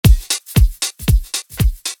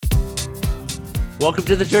Welcome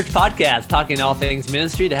to the Church Podcast, talking all things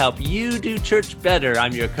ministry to help you do church better.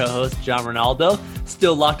 I'm your co-host, John Ronaldo,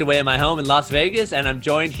 still locked away in my home in Las Vegas, and I'm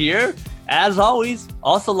joined here, as always,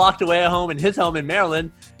 also locked away at home in his home in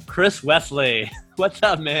Maryland, Chris Wesley. What's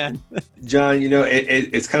up, man? John,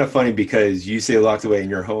 it's kind of funny because you say locked away in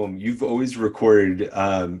your home. You've always recorded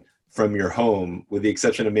from your home, with the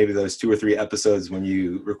exception of maybe those 2 or 3 episodes when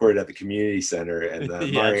you recorded at the community center and the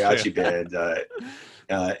mariachi band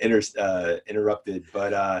interrupted.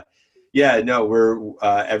 But we're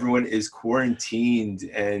everyone is quarantined,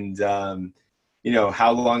 and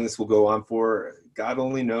how long this will go on for, God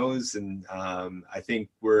only knows. And I think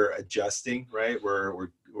we're adjusting, right? We're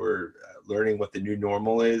learning what the new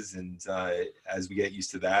normal is, and as we get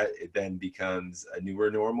used to that, it then becomes a newer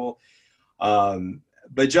normal.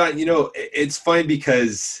 But John, it's fun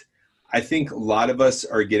because I think a lot of us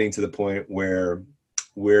are getting to the point where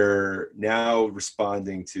we're now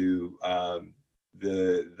responding to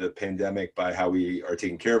the pandemic by how we are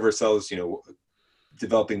taking care of ourselves,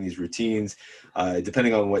 developing these routines.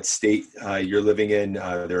 Depending on what state you're living in,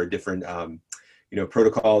 there are different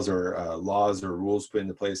protocols or laws or rules put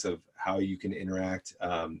into place of how you can interact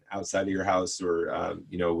outside of your house or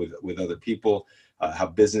with other people, how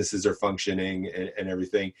businesses are functioning and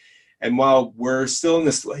everything. And while we're still in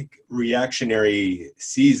this reactionary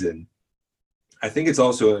season, I think it's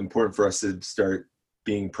also important for us to start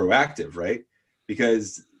being proactive, right?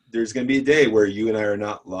 Because there's going to be a day where you and I are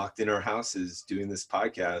not locked in our houses doing this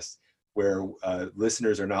podcast, where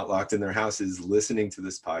listeners are not locked in their houses listening to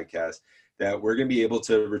this podcast, that we're going to be able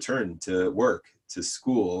to return to work, to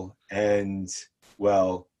school, and,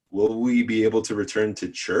 well, will we be able to return to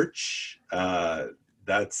church?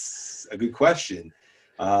 That's a good question.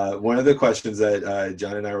 One of the questions that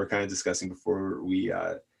John and I were kind of discussing before we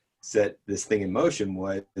set this thing in motion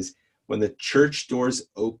was, when the church doors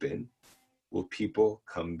open, will people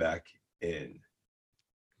come back in?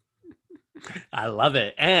 I love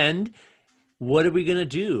it. And what are we going to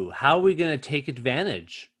do? How are we going to take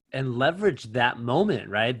advantage and leverage that moment,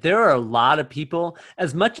 right? There are a lot of people,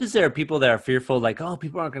 as much as there are people that are fearful,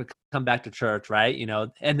 people aren't going to come back to church, right?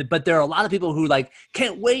 But there are a lot of people who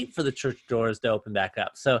can't wait for the church doors to open back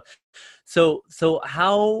up. So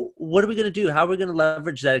what are we going to do? How are we going to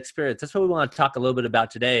leverage that experience? That's what we want to talk a little bit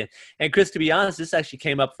about today. And Chris, to be honest, this actually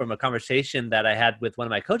came up from a conversation that I had with one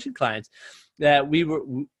of my coaching clients, that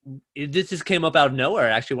this just came up out of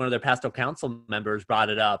nowhere. Actually, one of their pastoral council members brought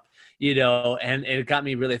it up, and it got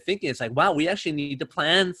me really thinking. It's like, wow, we actually need to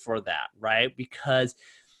plan for that, right? Because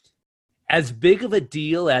as big of a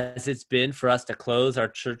deal as it's been for us to close our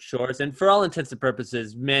church doors, and for all intents and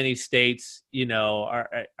purposes, many states,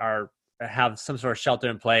 have some sort of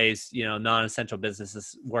shelter in place, non-essential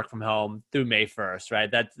businesses work from home through May 1st,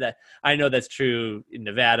 right? That I know that's true in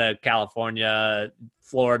Nevada, California,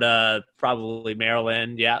 Florida, probably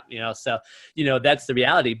Maryland. Yeah. So that's the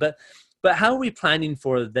reality. But how are we planning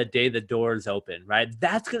for the day the doors open, right?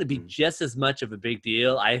 That's going to be just as much of a big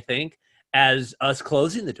deal, I think, as us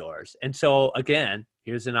closing the doors. And so again,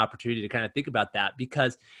 here's an opportunity to kind of think about that,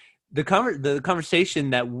 because the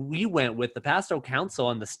conversation that we went with the pastoral council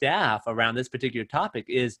and the staff around this particular topic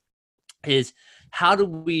is how do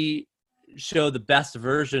we show the best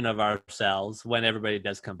version of ourselves when everybody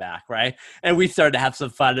does come back, right? And we started to have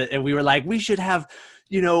some fun, and we were like, we should have,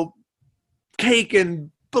 cake and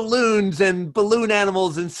balloons and balloon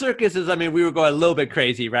animals and circuses. I mean, we were going a little bit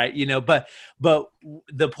crazy, right? But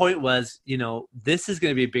the point was, this is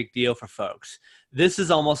going to be a big deal for folks. This is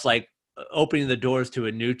almost like opening the doors to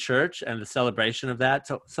a new church and the celebration of that.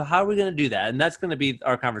 So how are we going to do that? And that's going to be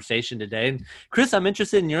our conversation today. And Chris, I'm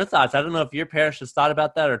interested in your thoughts. I don't know if your parish has thought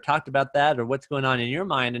about that or talked about that, or what's going on in your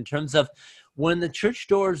mind in terms of when the church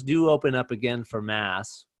doors do open up again for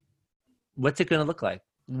Mass, what's it going to look like?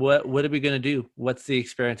 What are we going to do? What's the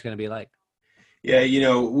experience going to be like?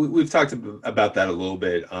 Yeah, we've talked about that a little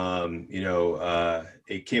bit.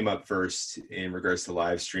 It came up first in regards to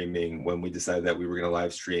live streaming. When we decided that we were going to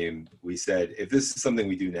live stream, we said, if this is something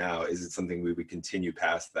we do now, is it something we would continue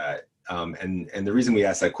past that? And the reason we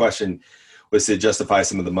asked that question was to justify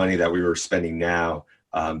some of the money that we were spending now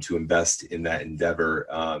to invest in that endeavor.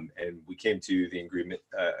 And we came to the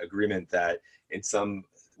agreement that in some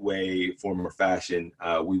way, form, or fashion,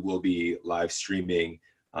 we will be live streaming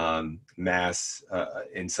Mass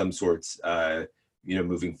in some sorts,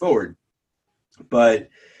 moving forward. But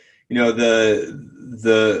when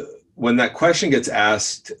that question gets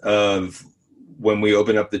asked of when we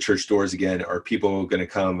open up the church doors again, are people going to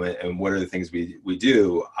come, and what are the things we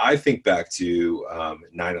do? I think back to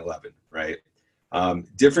 9/11, right?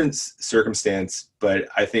 Different circumstance, but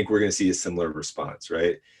I think we're going to see a similar response,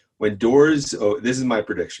 right? when doors, oh, this is my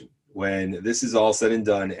prediction. When this is all said and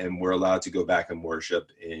done and we're allowed to go back and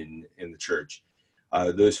worship in the church,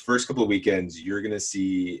 those first couple of weekends, you're going to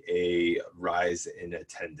see a rise in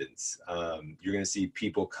attendance. You're going to see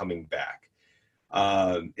people coming back.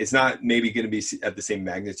 It's not maybe going to be at the same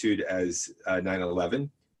magnitude as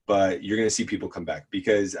 9/11, but you're going to see people come back,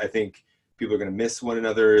 because I think people are going to miss one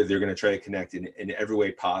another. They're going to try to connect in every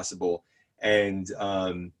way possible. And,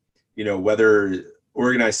 whether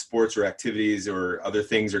organized sports or activities or other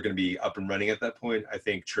things are going to be up and running at that point, I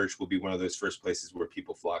think church will be one of those first places where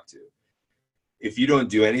people flock to. If you don't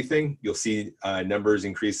do anything, you'll see numbers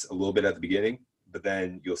increase a little bit at the beginning, but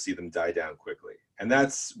then you'll see them die down quickly. And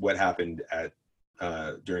that's what happened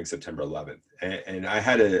during September 11th. And I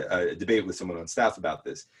had a debate with someone on staff about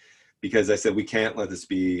this, because I said, we can't let this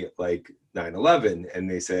be like 9/11. And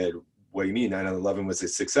they said, what do you mean? 9/11 was a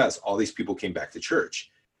success. All these people came back to church.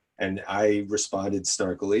 And I responded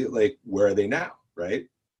snarkily, like, where are they now? Right?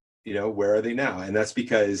 Where are they now? And that's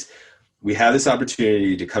because we have this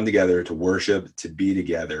opportunity to come together, to worship, to be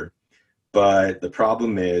together. But the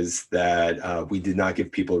problem is that we did not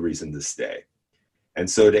give people a reason to stay. And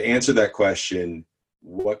so to answer that question,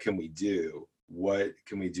 what can we do? What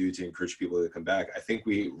can we do to encourage people to come back? I think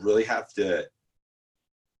we really have to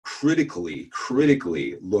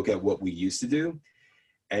critically look at what we used to do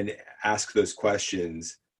and ask those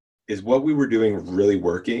questions. Is what we were doing really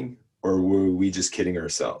working, or were we just kidding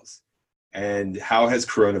ourselves? And how has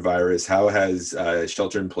coronavirus, how has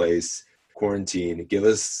shelter in place, quarantine, give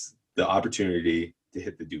us the opportunity to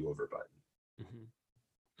hit the do-over button?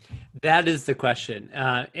 Mm-hmm. That is the question.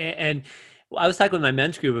 And I was talking with my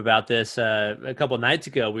men's group about this a couple of nights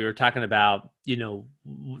ago. We were talking about,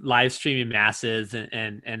 live streaming masses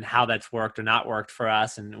and how that's worked or not worked for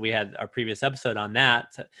us. And we had our previous episode on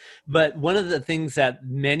that. But one of the things that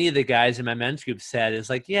many of the guys in my men's group said is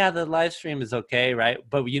like, yeah, the live stream is okay, right?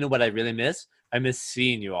 But you know what I really miss? I miss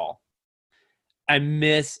seeing you all. I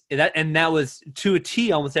miss that. And that was to a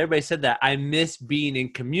T, almost everybody said that. I miss being in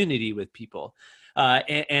community with people.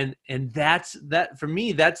 And that's that for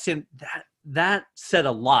me, that said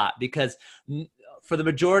a lot, because for the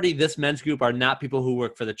majority, this men's group are not people who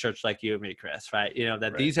work for the church like you and me, Chris, right?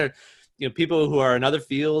 Right. These are, people who are in other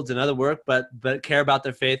fields and other work, but care about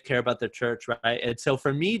their faith, care about their church, right? And so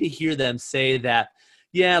for me to hear them say that,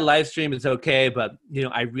 yeah, live stream is okay, but,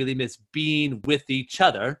 I really miss being with each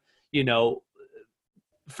other,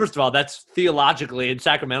 first of all, that's theologically and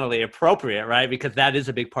sacramentally appropriate, right? Because that is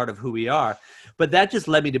a big part of who we are. But that just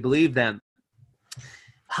led me to believe that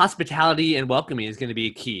hospitality and welcoming is going to be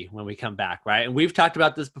a key when we come back, right? And we've talked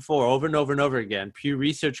about this before over and over and over again. Pew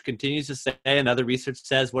Research continues to say, and other research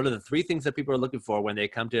says, what are the 3 things that people are looking for when they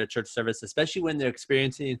come to a church service, especially when they're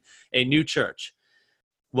experiencing a new church?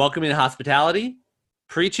 Welcoming and hospitality,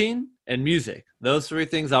 preaching, and music. Those 3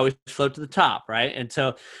 things always float to the top, right? And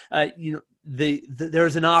so,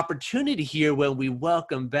 there's an opportunity here when we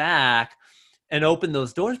welcome back and open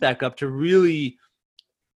those doors back up to really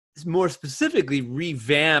more specifically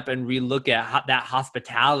revamp and relook at that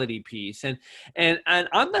hospitality piece. And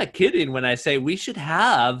I'm not kidding when I say we should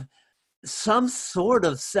have some sort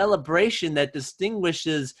of celebration that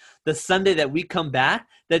distinguishes the Sunday that we come back,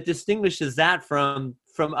 that distinguishes that from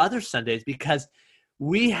other Sundays, because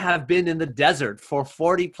we have been in the desert for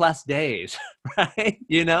 40 plus days, right?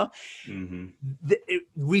 Mm-hmm.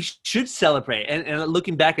 We should celebrate. And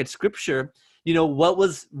looking back at scripture, what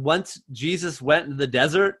was, once Jesus went into the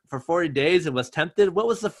desert for 40 days and was tempted, what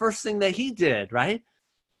was the first thing that he did, right?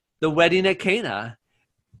 The wedding at Cana.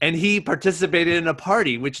 And he participated in a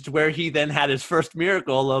party, which is where he then had his first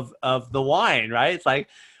miracle of the wine, right? It's like,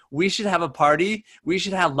 we should have a party, we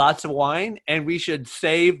should have lots of wine, and we should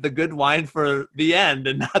save the good wine for the end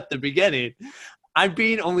and not the beginning. I'm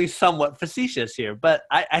being only somewhat facetious here, but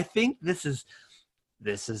I think this is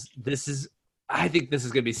I think this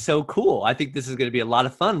is going to be so cool. I think this is going to be a lot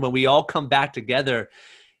of fun when we all come back together,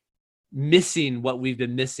 missing what we've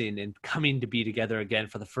been missing and coming to be together again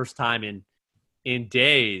for the first time in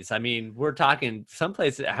days. I mean, we're talking some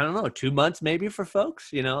places, I don't know, 2 months maybe for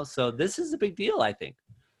folks, so this is a big deal, I think.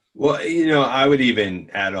 Well, I would even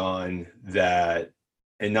add on that,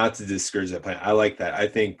 and not to discourage that plan. I like that. I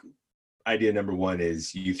think idea number 1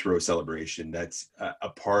 is you throw celebration. That's a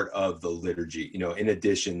part of the liturgy, in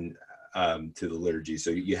addition to the liturgy. So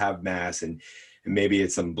you have Mass, and maybe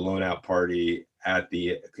it's some blown out party at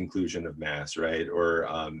the conclusion of Mass, right? Or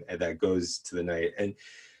and that goes to the night. And,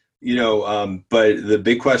 but the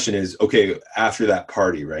big question is, okay, after that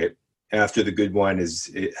party, right? After the good wine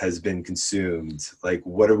has been consumed, like,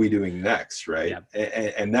 what are we doing next, right?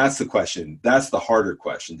 Yeah. And that's the question. That's the harder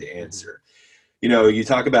question to answer. you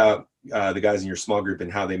talk about the guys in your small group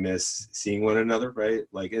and how they miss seeing one another, right?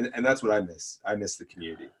 Like, and that's what I miss. I miss the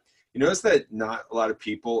community. You notice that not a lot of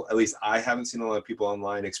people, at least I haven't seen a lot of people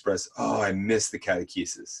online express, oh, I miss the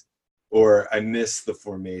catechesis, or I miss the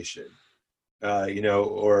formation,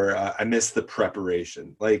 or I miss the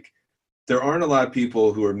preparation. Like, there aren't a lot of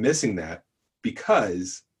people who are missing that,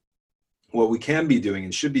 because what we can be doing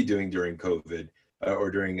and should be doing during COVID or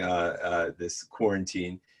during this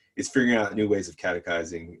quarantine is figuring out new ways of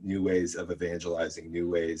catechizing, new ways of evangelizing, new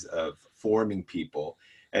ways of forming people.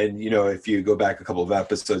 And, if you go back a couple of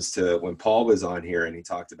episodes to when Paul was on here and he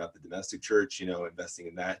talked about the domestic church, investing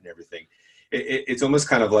in that and everything, it's almost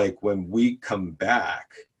kind of like when we come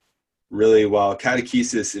back, really, while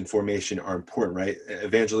catechesis and formation are important, right?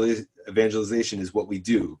 Evangelization is what we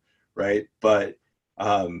do, right? But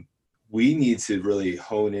we need to really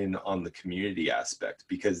hone in on the community aspect,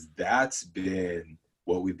 because that's been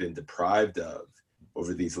what we've been deprived of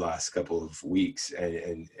over these last couple of weeks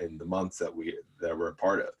and the months that we're a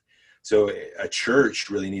part of. So a church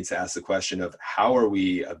really needs to ask the question of, how are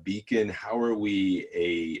we a beacon? How are we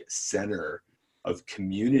a center of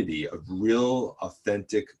community, of real,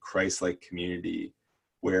 authentic, Christ-like community,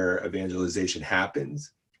 where evangelization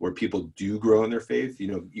happens, where people do grow in their faith?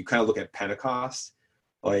 You kind of look at Pentecost,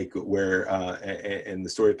 like where, and the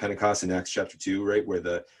story of Pentecost in Acts chapter 2, right, where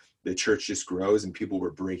the church just grows and people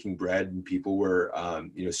were breaking bread and people were,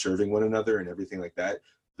 serving one another and everything like that.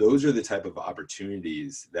 Those are the type of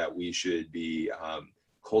opportunities that we should be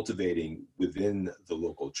cultivating within the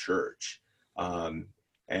local church.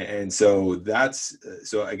 And so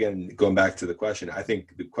so again, going back to the question, I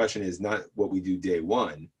think the question is not what we do day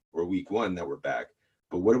one or week one that we're back,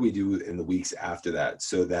 but what do we do in the weeks after that,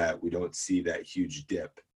 so that we don't see that huge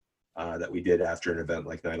dip that we did after an event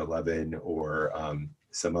like 9/11 or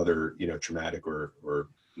some other, traumatic or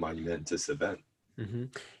monumentous event. Mm-hmm.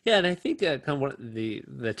 Yeah, and I think kind of what the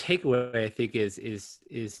takeaway, I think, is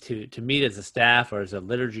to meet as a staff or as a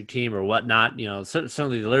liturgy team or whatnot.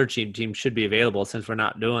 Certainly the liturgy team should be available, since we're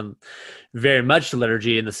not doing very much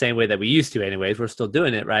liturgy in the same way that we used to. Anyways, we're still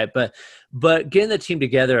doing it, right? But getting the team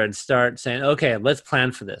together and start saying, okay, let's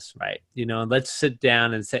plan for this, right? Let's sit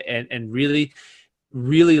down and say and really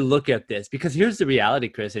look at this, because here's the reality,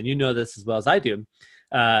 Chris, and you know this as well as I do.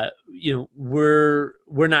 We're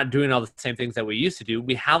not doing all the same things that we used to do.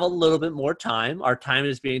 We have a little bit more time. Our time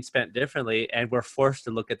is being spent differently, and we're forced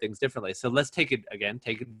to look at things differently. So let's take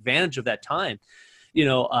advantage of that time,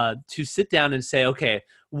 to sit down and say, okay,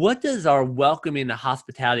 what does our welcoming and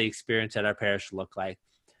hospitality experience at our parish look like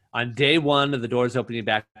on day one of the doors opening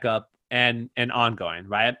back up and ongoing,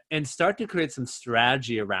 right? And start to create some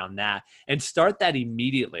strategy around that, and start that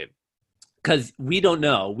immediately. Because we don't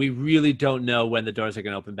know. We really don't know when the doors are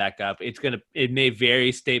going to open back up. It may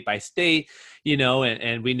vary state by state,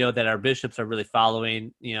 and we know that our bishops are really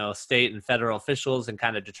following, state and federal officials and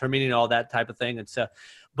kind of determining all that type of thing. And so,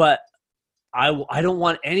 but I don't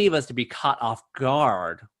want any of us to be caught off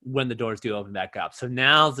guard when the doors do open back up. So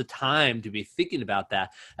now's the time to be thinking about that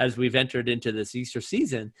as we've entered into this Easter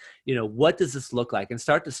season. What does this look like? And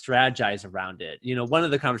start to strategize around it. One of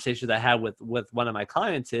the conversations I had with one of my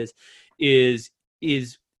clients is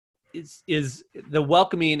the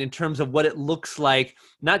welcoming in terms of what it looks like,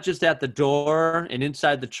 not just at the door and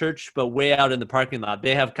inside the church, but way out in the parking lot.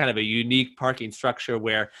 They have kind of a unique parking structure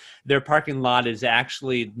where their parking lot is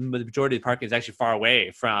actually, the majority of the parking is actually far away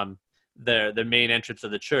from the main entrance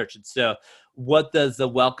of the church. And so what does the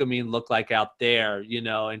welcoming look like out there,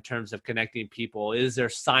 in terms of connecting people? Is there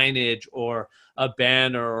signage or a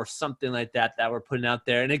banner or something like that we're putting out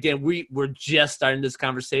there? And again, we're just starting this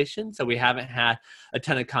conversation, so we haven't had a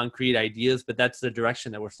ton of concrete ideas, but that's the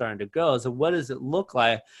direction that we're starting to go. So what does it look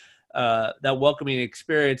like, that welcoming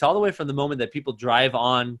experience, all the way from the moment that people drive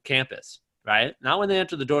on campus, right? Not when they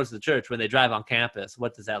enter the doors of the church, when they drive on campus.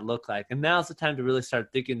 What does that look like? And now's the time to really start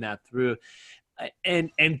thinking that through,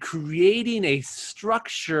 and creating a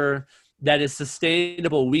structure that is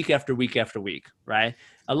sustainable week after week after week, right?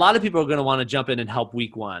 A lot of people are going to want to jump in and help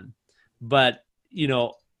week one, but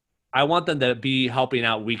I want them to be helping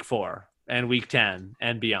out week 4 and week 10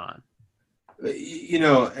 and beyond. And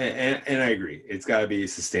I agree, it's got to be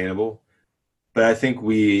sustainable, but I think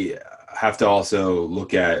we have to also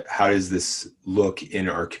look at, how does this look in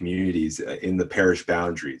our communities, in the parish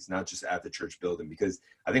boundaries, not just at the church building? Because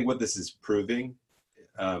I think what this is proving,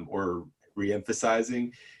 or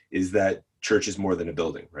reemphasizing, is that church is more than a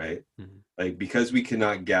building, right? Mm-hmm. Like, because we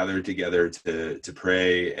cannot gather together to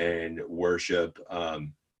pray and worship,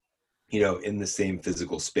 in the same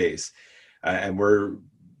physical space, and we're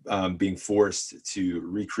being forced to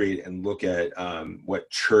recreate and look at what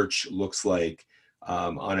church looks like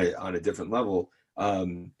on a different level.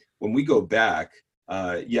 When we go back,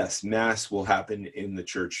 yes, mass will happen in the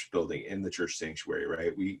church building, in the church sanctuary,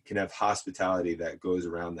 right? We can have hospitality that goes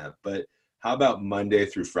around that. But how about Monday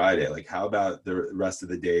through Friday? Like, how about the rest of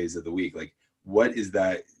the days of the week? Like, what is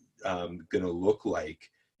that going to look like,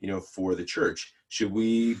 for the church? Should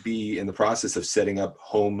we be in the process of setting up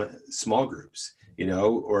home small groups,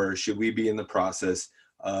 or should we be in the process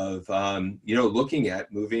of, looking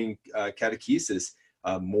at moving catechesis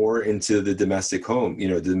more into the domestic home,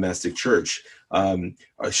 domestic church?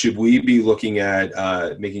 Should we be looking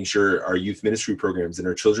at making sure our youth ministry programs and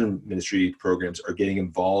our children ministry programs are getting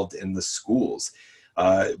involved in the schools?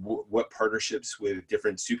 What partnerships with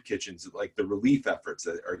different soup kitchens, like the relief efforts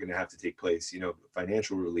that are going to have to take place,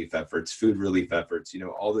 financial relief efforts, food relief efforts,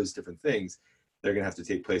 all those different things, they're going to have to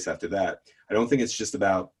take place after that. I don't think it's just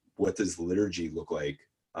about what does liturgy look like.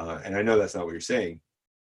 And I know that's not what you're saying,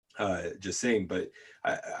 just saying, but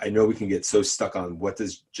I know we can get so stuck on what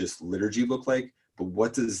does just liturgy look like, but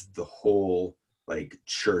what does the whole like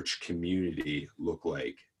church community look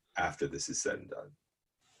like after this is said and done?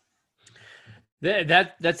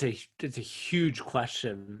 That's a huge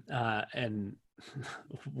question, and Go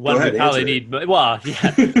one we ahead, probably answer need. But well,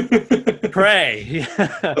 yeah, it. pray.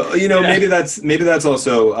 Maybe that's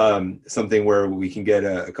also something where we can get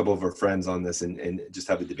a couple of our friends on this and just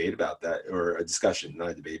have a debate about that, or a discussion, not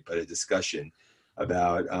a debate, but a discussion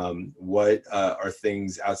about what are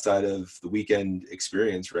things outside of the weekend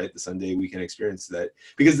experience, right? The Sunday weekend experience, that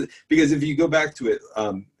because if you go back to it,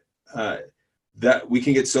 that we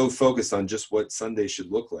can get so focused on just what Sunday should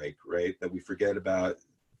look like, right, that we forget about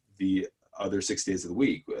the other 6 days of the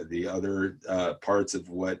week, the other parts of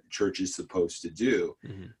what church is supposed to do.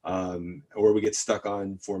 Or we get stuck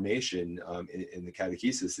on formation in the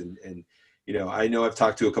catechesis. And I know I've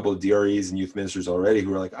talked to a couple of DREs and youth ministers already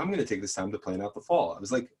who are like, I'm going to take this time to plan out the fall. I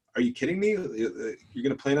was like, are you kidding me? You're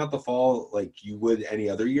going to plan out the fall like you would any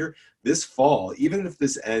other year? This fall, even if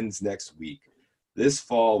this ends next week, this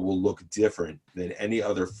fall will look different than any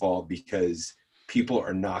other fall, because people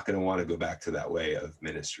are not going to want to go back to that way of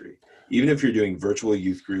ministry. Even if you're doing virtual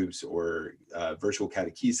youth groups or virtual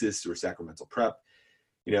catechesis or sacramental prep,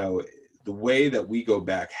 the way that we go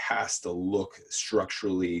back has to look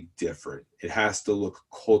structurally different. It has to look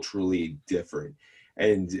culturally different.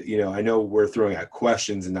 And, I know we're throwing out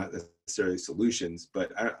questions and not necessarily solutions,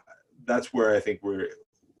 but that's where I think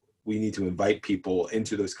we need to invite people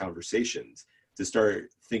into those conversations to start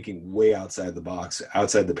thinking way outside the box,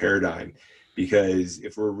 outside the paradigm. Because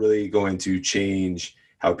if we're really going to change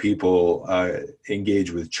how people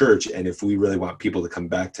engage with church, and if we really want people to come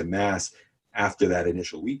back to mass after that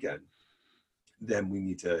initial weekend, then we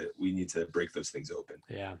need to break those things open.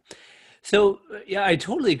 Yeah. So yeah, I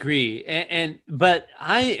totally agree. But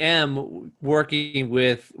I am working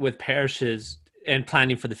with parishes and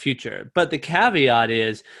planning for the future. But the caveat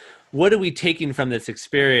is, what are we taking from this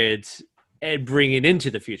experience and bring it into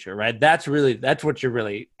the future, right? That's what you're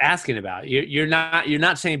really asking about. You're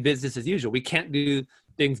not saying business as usual. We can't do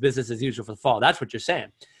things business as usual for the fall. That's what you're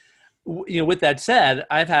saying. With that said,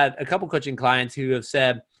 I've had a couple coaching clients who have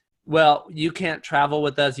said, well, you can't travel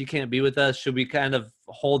with us. You can't be with us. Should we kind of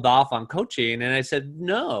hold off on coaching? And I said,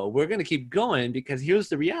 no, we're going to keep going, because here's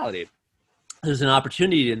the reality. There's an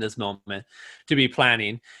opportunity in this moment to be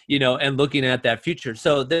planning, and looking at that future.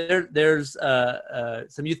 So there's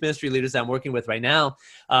some youth ministry leaders I'm working with right now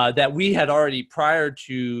that we had already, prior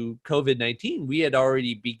to COVID-19, we had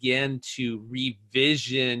already began to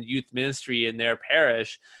revision youth ministry in their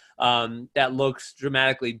parish that looks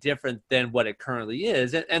dramatically different than what it currently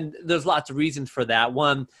is. And there's lots of reasons for that.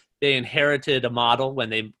 One, they inherited a model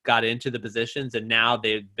when they got into the positions, and now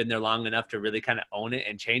they've been there long enough to really kind of own it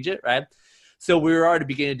and change it, right? So we were already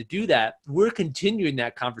beginning to do that. We're continuing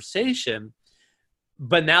that conversation,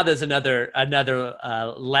 but now there's another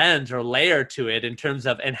lens or layer to it in terms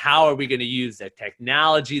of, and how are we going to use the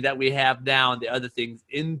technology that we have now and the other things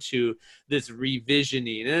into this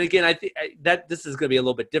revisioning? And again, I think that this is going to be a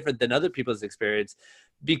little bit different than other people's experience,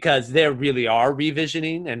 because they really are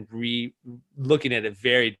revisioning and looking at it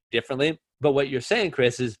very differently. But what you're saying,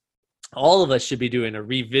 Chris, is all of us should be doing a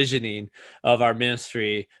revisioning of our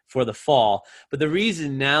ministry for the fall. But the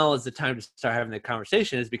reason now is the time to start having the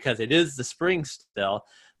conversation is because it is the spring still.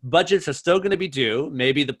 Budgets are still going to be due.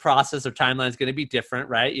 Maybe the process or timeline is going to be different,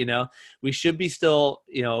 right? We should be still,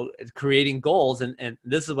 creating goals. And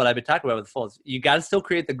this is what I've been talking about with the fall. You got to still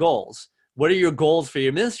create the goals. What are your goals for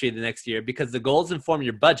your ministry the next year? Because the goals inform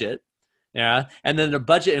your budget. Yeah. And then the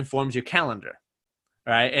budget informs your calendar.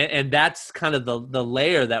 Right. And that's kind of the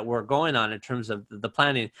layer that we're going on in terms of the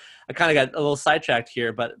planning. I kind of got a little sidetracked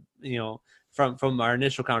here, but, from our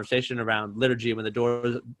initial conversation around liturgy when the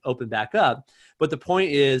doors open back up. But the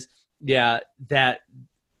point is, yeah, that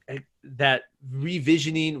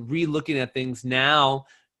revisioning, re-looking at things now,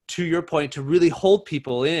 to your point, to really hold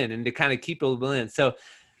people in and to kind of keep people in. So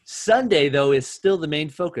Sunday, though, is still the main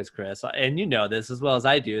focus, Chris. And you know this as well as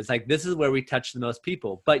I do. It's like, this is where we touch the most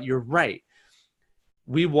people. But you're right.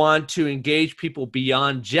 We want to engage people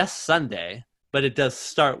beyond just Sunday, but it does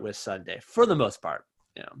start with Sunday for the most part.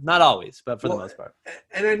 You know, not always, but for the most part.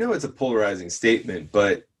 And I know it's a polarizing statement,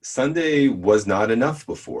 but Sunday was not enough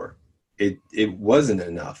before. It wasn't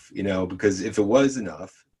enough, you know, because if it was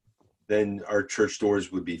enough, then our church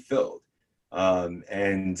doors would be filled.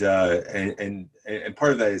 And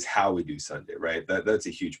part of that is how we do Sunday, right? That's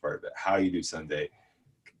a huge part of it. How you do Sunday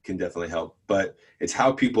can definitely help, but it's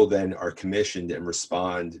how people then are commissioned and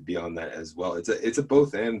respond beyond that as well. It's a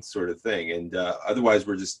both and sort of thing. And otherwise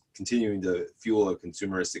we're just continuing to fuel a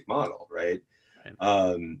consumeristic model, right?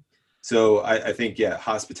 So I think, yeah,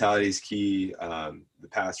 hospitality is key. The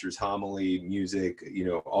pastor's homily, music, you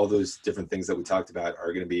know, all those different things that we talked about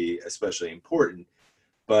are going to be especially important.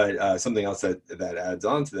 But something else that adds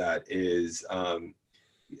on to that is,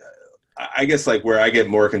 I guess, like, where I get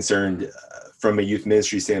more concerned from a youth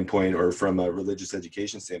ministry standpoint or from a religious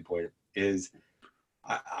education standpoint is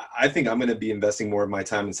I think I'm going to be investing more of my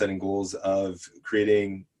time in setting goals of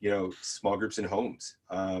creating, you know, small groups in homes,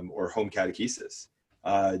 or home catechesis.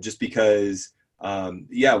 Just because,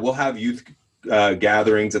 we'll have youth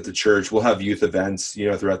gatherings at the church. We'll have youth events, you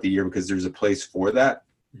know, throughout the year because there's a place for that.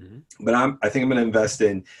 Mm-hmm. But I think I'm going to invest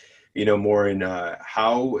in, you know, more in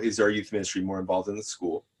how is our youth ministry more involved in the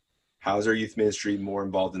school? How is our youth ministry more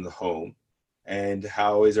involved in the home? And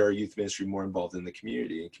how is our youth ministry more involved in the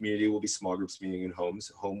community? And community will be small groups meeting in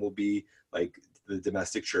homes. Home will be like the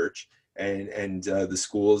domestic church. And the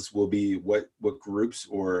schools will be what groups,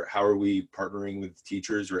 or how are we partnering with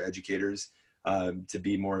teachers or educators to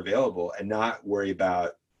be more available and not worry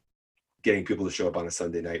about getting people to show up on a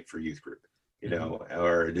Sunday night for youth group, you know,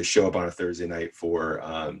 or to show up on a Thursday night for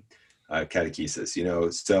catechesis, you know.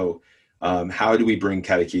 So how do we bring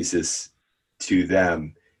catechesis to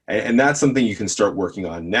them? And that's something you can start working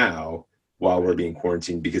on now while we're being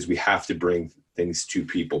quarantined, because we have to bring things to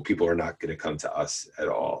people. People are not going to come to us at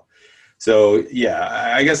all. So,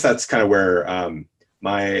 yeah, I guess that's kind of where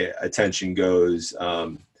my attention goes,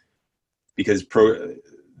 because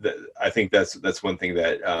I think that's one thing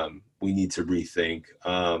that we need to rethink.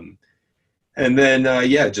 And then,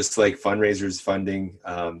 just like fundraisers, funding,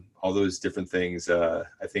 all those different things, I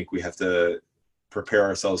think we have to prepare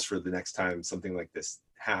ourselves for the next time something like this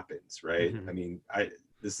happens, right? Mm-hmm. I mean,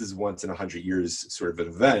 this is once in 100 years sort of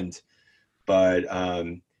an event, but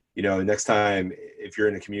you know, next time, if you're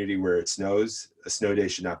in a community where it snows, a snow day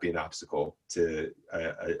should not be an obstacle to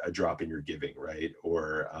a drop in your giving, right?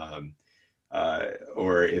 Or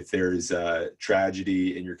if there's a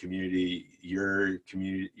tragedy in your community, your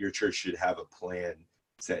church should have a plan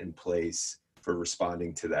set in place for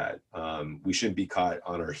responding to that. We shouldn't be caught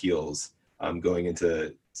on our heels going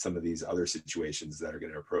into some of these other situations that are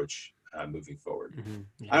going to approach moving forward. Mm-hmm.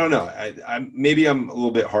 Yeah. I don't know. Maybe I'm a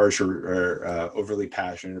little bit harsh or overly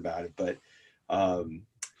passionate about it, but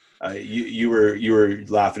you were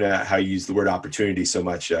laughing at how you used the word opportunity so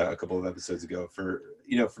much a couple of episodes ago. For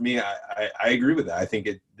me, I agree with that. I think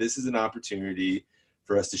this is an opportunity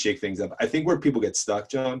for us to shake things up. I think where people get stuck,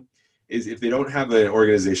 John, is if they don't have an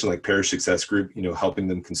organization like Parish Success Group, you know, helping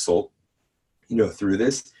them consult, you know, through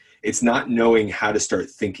this, it's not knowing how to start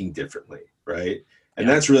thinking differently, right? And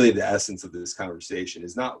that's really the essence of this conversation,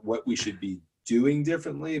 is not what we should be doing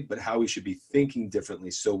differently, but how we should be thinking differently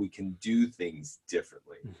so we can do things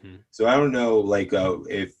differently. Mm-hmm. So I don't know, like,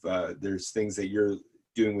 if there's things that you're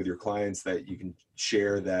doing with your clients that you can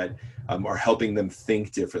share that are helping them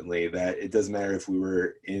think differently, that it doesn't matter if we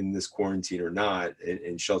were in this quarantine or not,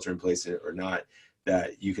 in shelter in place or not,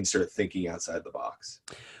 that you can start thinking outside the box.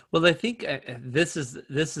 Well, I think this is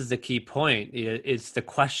the key point. It's the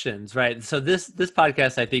questions, right? So this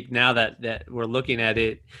podcast, I think now that we're looking at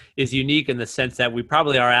it, is unique in the sense that we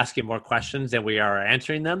probably are asking more questions than we are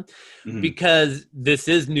answering them, mm-hmm. because this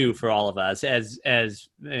is new for all of us. As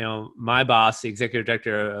you know, my boss, the executive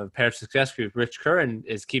director of Parish Success Group, Rich Curran,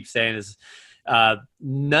 keeps saying is,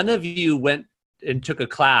 none of you went and took a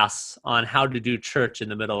class on how to do church in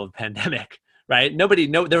the middle of a pandemic. Right?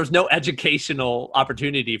 There was no educational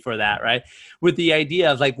opportunity for that, right? With the idea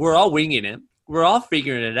of, like, we're all winging it. We're all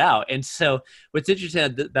figuring it out. And so what's interesting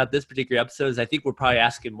about this particular episode is I think we're probably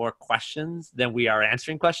asking more questions than we are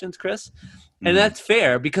answering questions, Chris. Mm-hmm. And that's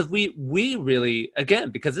fair, because we really,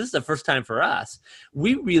 again, because this is the first time for us,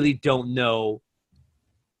 we really don't know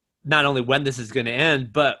not only when this is going to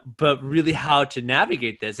end, but really how to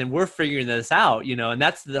navigate this. And we're figuring this out, and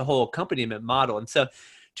that's the whole accompaniment model. And so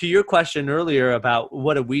to your question earlier about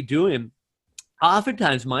what are we doing,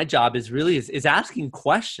 oftentimes my job is asking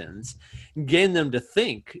questions, getting them to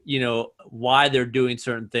think, why they're doing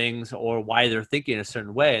certain things or why they're thinking a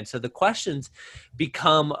certain way. And so the questions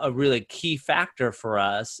become a really key factor for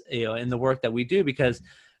us, in the work that we do, because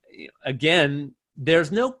again,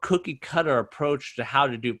 there's no cookie cutter approach to how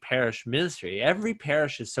to do parish ministry. Every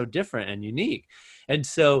parish is so different and unique. And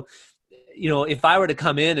so, if I were to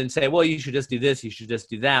come in and say, well, you should just do this, you should just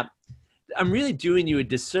do that, I'm really doing you a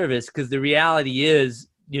disservice, because the reality is,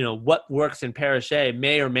 what works in parish A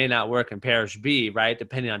may or may not work in parish B, right?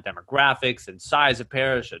 Depending on demographics and size of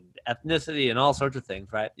parish and ethnicity and all sorts of things,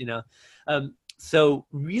 right? So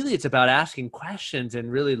really it's about asking questions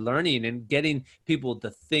and really learning and getting people to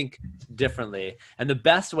think differently. And the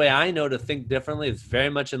best way I know to think differently is very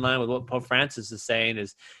much in line with what Pope Francis is saying,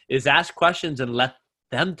 is ask questions and let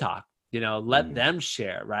them talk, let them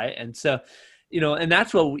share, right? And so, and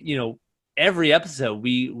that's what, every episode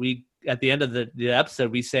we at the end of the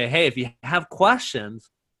episode, we say, hey, if you have questions,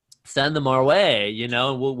 send them our way,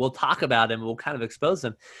 and we'll talk about them. We'll kind of expose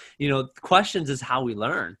them. Questions is how we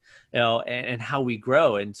learn, and how we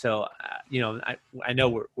grow. And so, I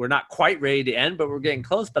know we're not quite ready to end, but we're getting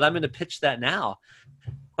close. But I'm going to pitch that now.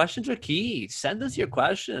 Questions are key. Send us your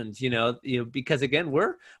questions, because again,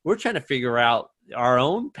 we're trying to figure out our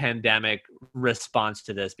own pandemic response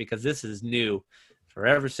to this, because this is new for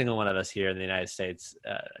every single one of us here in the United States.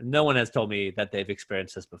 No one has told me that they've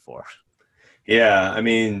experienced this before. Yeah, I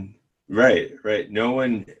mean, right. No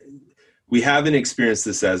one, we haven't experienced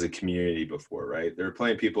this as a community before, right? There are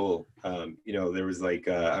plenty of people, there was like,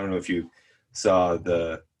 I don't know if you saw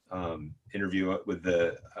the interview with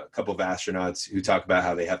a couple of astronauts who talk about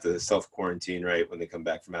how they have to self-quarantine, right, when they come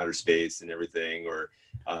back from outer space and everything. Or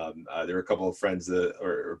there are a couple of friends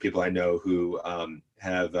or people I know who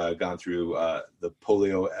have gone through the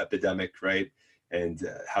polio epidemic, right, and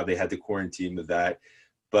how they had to quarantine with that.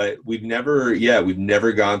 But we've never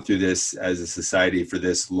gone through this as a society for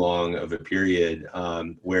this long of a period,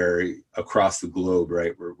 where across the globe,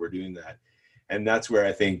 right, we're doing that. And that's where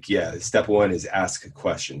I think, step one is ask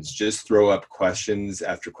questions. Just throw up questions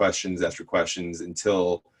after questions after questions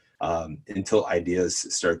until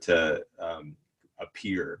ideas start to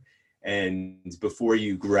appear. And before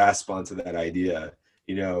you grasp onto that idea,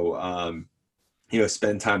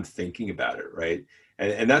 spend time thinking about it, right?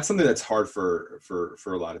 And that's something that's hard for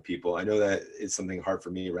a lot of people. I know that it's something hard for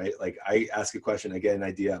me, right? Like I ask a question, I get an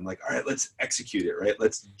idea, I'm like, all right, let's execute it, right?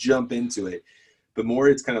 Let's jump into it. But more,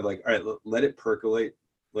 it's kind of like, all right, let it percolate.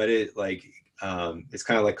 Let it it's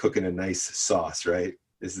kind of like cooking a nice sauce, right?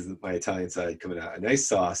 This is my Italian side coming out. A nice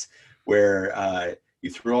sauce where you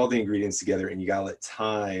throw all the ingredients together and you gotta let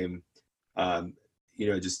time,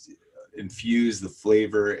 just infuse the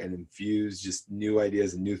flavor and infuse just new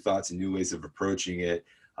ideas and new thoughts and new ways of approaching it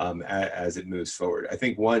as it moves forward. I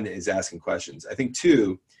think one is asking questions. I think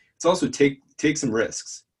two, it's also take some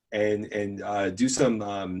risks and do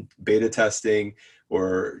some beta testing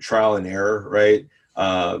or trial and error, right?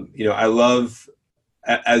 I love,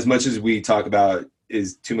 as much as we talk about,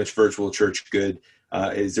 is too much virtual church good?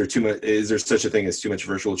 Is there such a thing as too much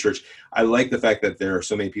virtual church? I like the fact that there are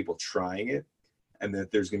so many people trying it, and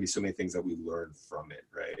that there's going to be so many things that we learn from it,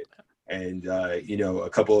 right? And, a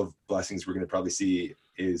couple of blessings we're going to probably see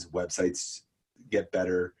is websites get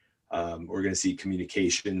better. We're going to see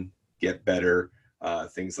communication get better,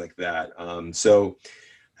 things like that. So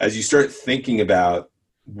as you start thinking about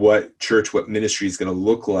what ministry is going to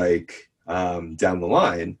look like down the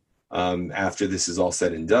line, after this is all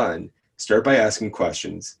said and done, start by asking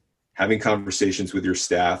questions, having conversations with your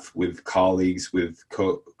staff, with colleagues, with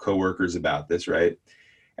co-workers about this, right?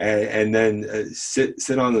 And then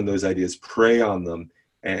sit on those ideas, pray on them,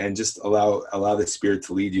 and just allow the Spirit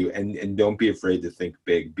to lead you. And don't be afraid to think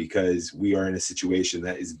big, because we are in a situation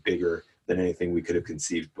that is bigger than anything we could have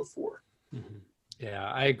conceived before. Mm-hmm. Yeah,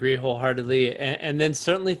 I agree wholeheartedly. And then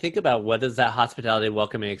certainly think about, what is that hospitality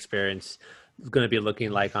welcoming experience going to be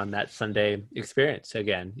looking like on that Sunday experience?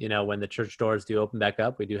 Again, when the church doors do open back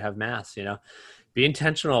up, we do have mass, be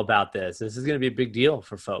intentional about this. This is going to be a big deal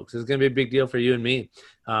for folks. This is going to be a big deal for you and me.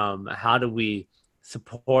 How do we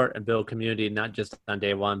support and build community, not just on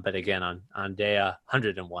day one, but again, on day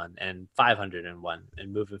 101 and 501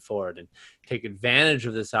 and moving forward, and take advantage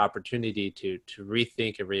of this opportunity to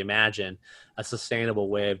rethink and reimagine a sustainable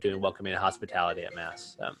way of doing welcoming hospitality at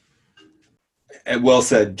Mass. Well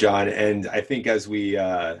said, John. And I think as we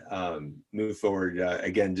move forward,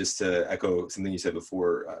 again, just to echo something you said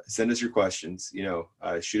before, send us your questions.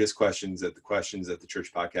 Shoot us questions at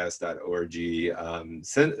thechurchpodcast.org.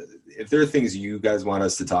 If there are things you guys want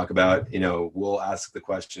us to talk about, we'll ask the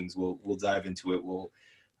questions. We'll dive into it. We'll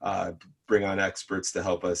bring on experts to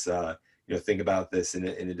help us, think about this in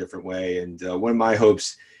a different way. And one of my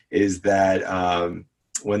hopes is that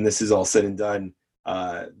when this is all said and done,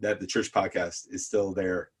 that the church podcast is still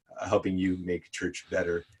there helping you make church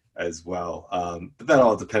better as well. But that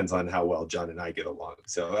all depends on how well John and I get along.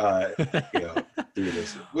 So, through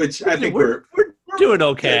this, which I think we're doing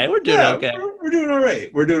okay. We're doing okay. We're doing all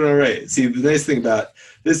right. We're doing all right. See, the nice thing about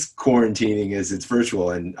this quarantining is it's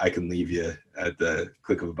virtual and I can leave you at the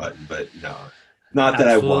click of a button, but no, not that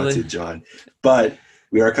Absolutely. I wanted, John, but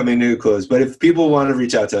we are coming to a close. But if people want to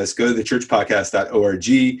reach out to us, go to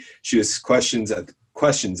thechurchpodcast.org, shoot us questions at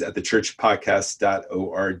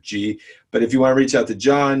thechurchpodcast.org. But if you want to reach out to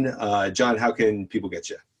John, John, how can people get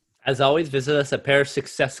you? As always, visit us at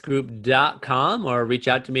parishsuccessgroup.com or reach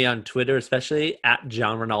out to me on Twitter, especially at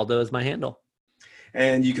John Ronaldo is my handle.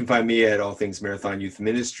 And you can find me at All Things Marathon Youth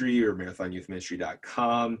Ministry or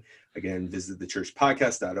marathonyouthministry.com. Again, visit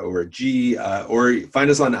thechurchpodcast.org or find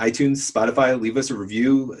us on iTunes, Spotify. Leave us a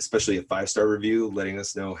review, especially a 5-star review, letting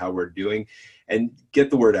us know how we're doing. And get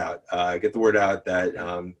the word out. Get the word out that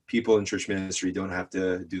people in church ministry don't have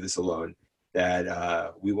to do this alone,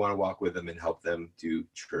 that we want to walk with them and help them do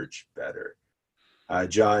church better.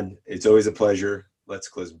 John, it's always a pleasure. Let's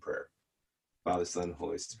close in prayer. Father, Son,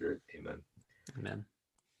 Holy Spirit. Amen. Amen.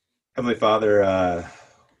 Heavenly Father,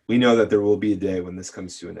 we know that there will be a day when this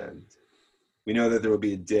comes to an end. We know that there will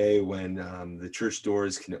be a day when the church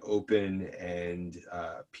doors can open and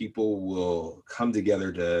people will come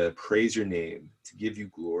together to praise your name, to give you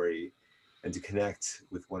glory, and to connect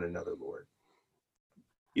with one another, Lord.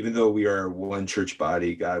 Even though we are one church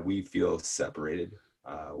body, God, we feel separated.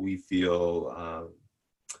 We feel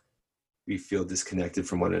disconnected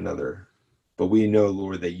from one another. But we know,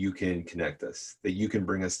 Lord, that you can connect us, that you can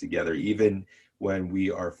bring us together, even when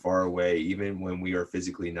we are far away, even when we are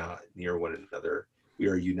physically not near one another. We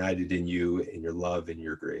are united in you, in your love, and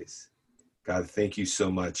your grace. God, thank you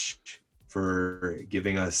so much for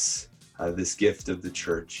giving us this gift of the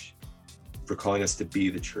church, for calling us to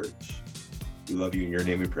be the church. We love you. In your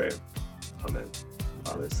name we pray. Amen.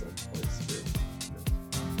 Father, Son, Holy Spirit.